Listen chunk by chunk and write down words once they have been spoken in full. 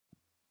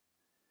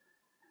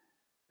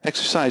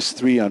Exercise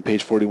 3 on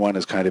page 41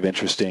 is kind of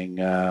interesting.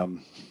 Well,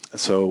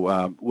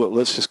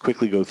 let's just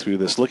quickly go through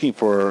this. Looking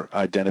for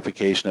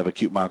identification of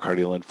acute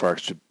myocardial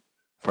infarction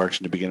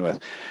to begin with.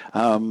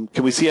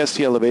 Can we see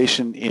ST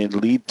elevation in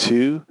lead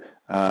 2?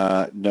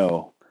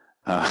 No.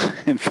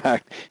 In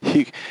fact,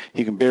 you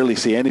can barely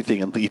see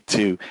anything in lead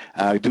 2.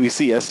 Do we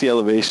see ST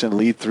elevation in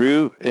lead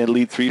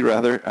 3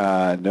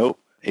 rather? Nope.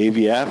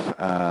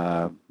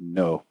 AVF?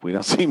 No, we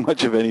don't see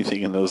much of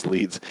anything in those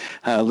leads.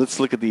 Let's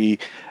look at the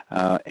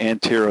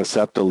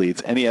anteroseptal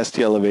leads. Any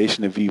ST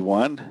elevation in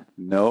V1?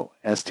 No.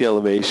 ST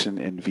elevation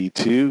in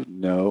V2?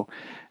 No.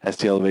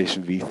 ST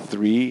elevation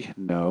V3?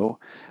 No.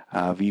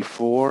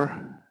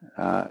 V4?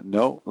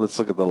 No. Let's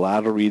look at the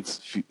lateral leads.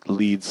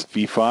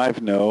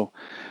 V5? No.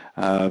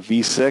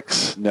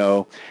 V6?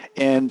 No.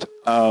 And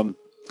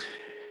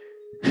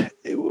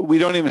we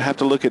don't even have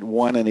to look at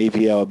 1 and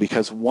AVL,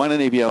 because 1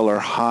 and AVL are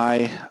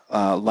high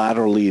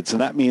lateral leads,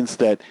 and that means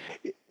that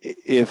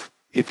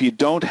if you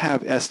don't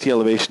have ST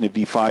elevation in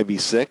V5,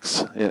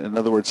 V6, in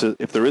other words,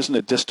 if there isn't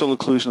a distal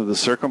occlusion of the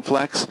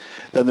circumflex,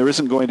 then there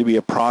isn't going to be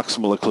a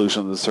proximal occlusion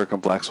of the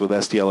circumflex with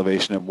ST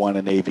elevation in 1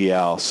 and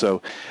AVL.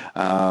 So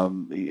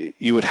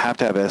you would have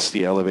to have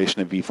ST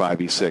elevation in V5,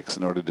 V6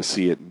 in order to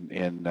see it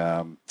in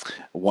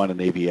 1 and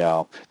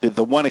AVL.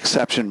 The one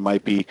exception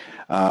might be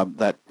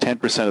that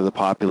 10% of the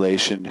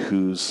population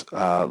whose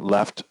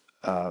left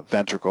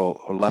ventricle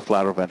or left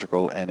lateral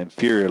ventricle and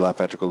inferior left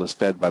ventricle is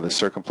fed by the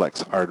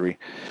circumflex artery.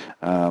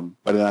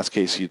 But in that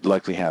case, you'd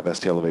likely have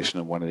ST elevation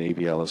in 1 and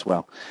AVL as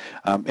well.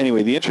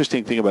 Anyway, the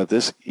interesting thing about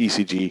this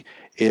ECG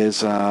is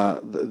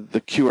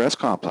the QRS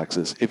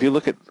complexes. If you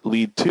look at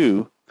lead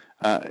 2,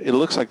 it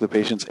looks like the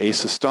patient's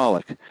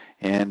asystolic.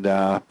 And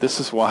this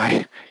is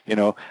why,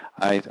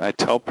 I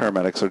tell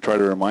paramedics, or try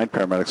to remind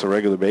paramedics on a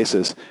regular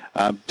basis,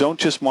 don't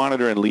just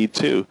monitor in lead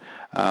 2.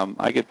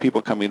 I get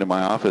people coming to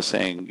my office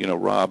saying,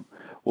 Rob,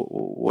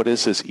 what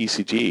is this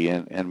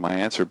ECG? And my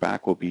answer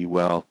back will be,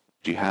 well,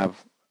 do you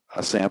have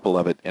a sample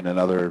of it in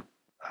another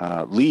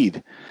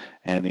lead?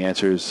 And the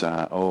answer is,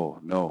 oh,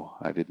 no,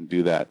 I didn't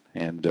do that.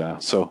 And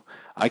so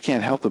I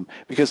can't help them,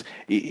 because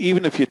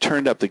even if you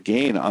turned up the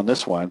gain on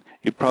this one,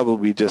 you'd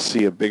probably just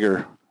see a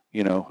bigger,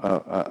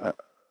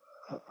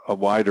 a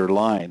wider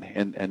line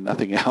and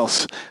nothing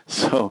else.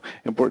 So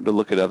important to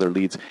look at other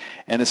leads.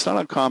 And it's not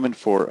uncommon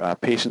for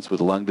patients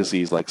with lung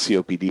disease like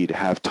COPD to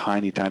have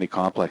tiny, tiny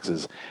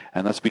complexes.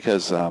 And that's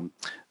because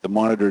the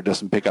monitor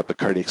doesn't pick up the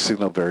cardiac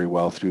signal very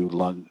well through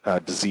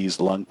diseased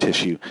lung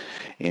tissue.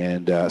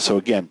 And so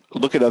again,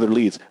 look at other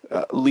leads.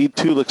 Lead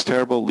 2 looks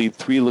terrible. Lead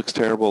 3 looks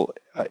terrible.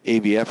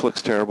 AVF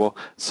looks terrible.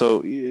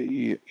 So,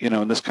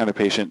 in this kind of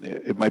patient,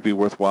 it might be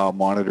worthwhile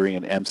monitoring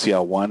an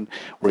MCL1,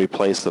 where you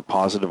place the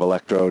positive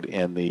electrode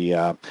in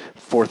the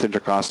fourth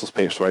intercostal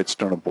space, right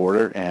sternal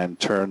border, and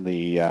turn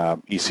the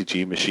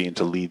ECG machine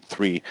to lead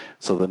 3.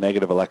 So the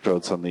negative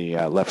electrodes on the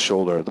left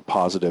shoulder, the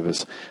positive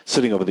is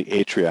sitting over the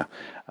atria,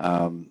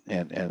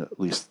 and at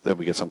least then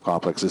we get some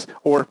complexes.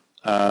 Or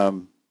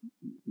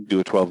do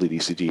a 12-lead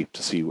ECG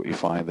to see what you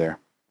find there.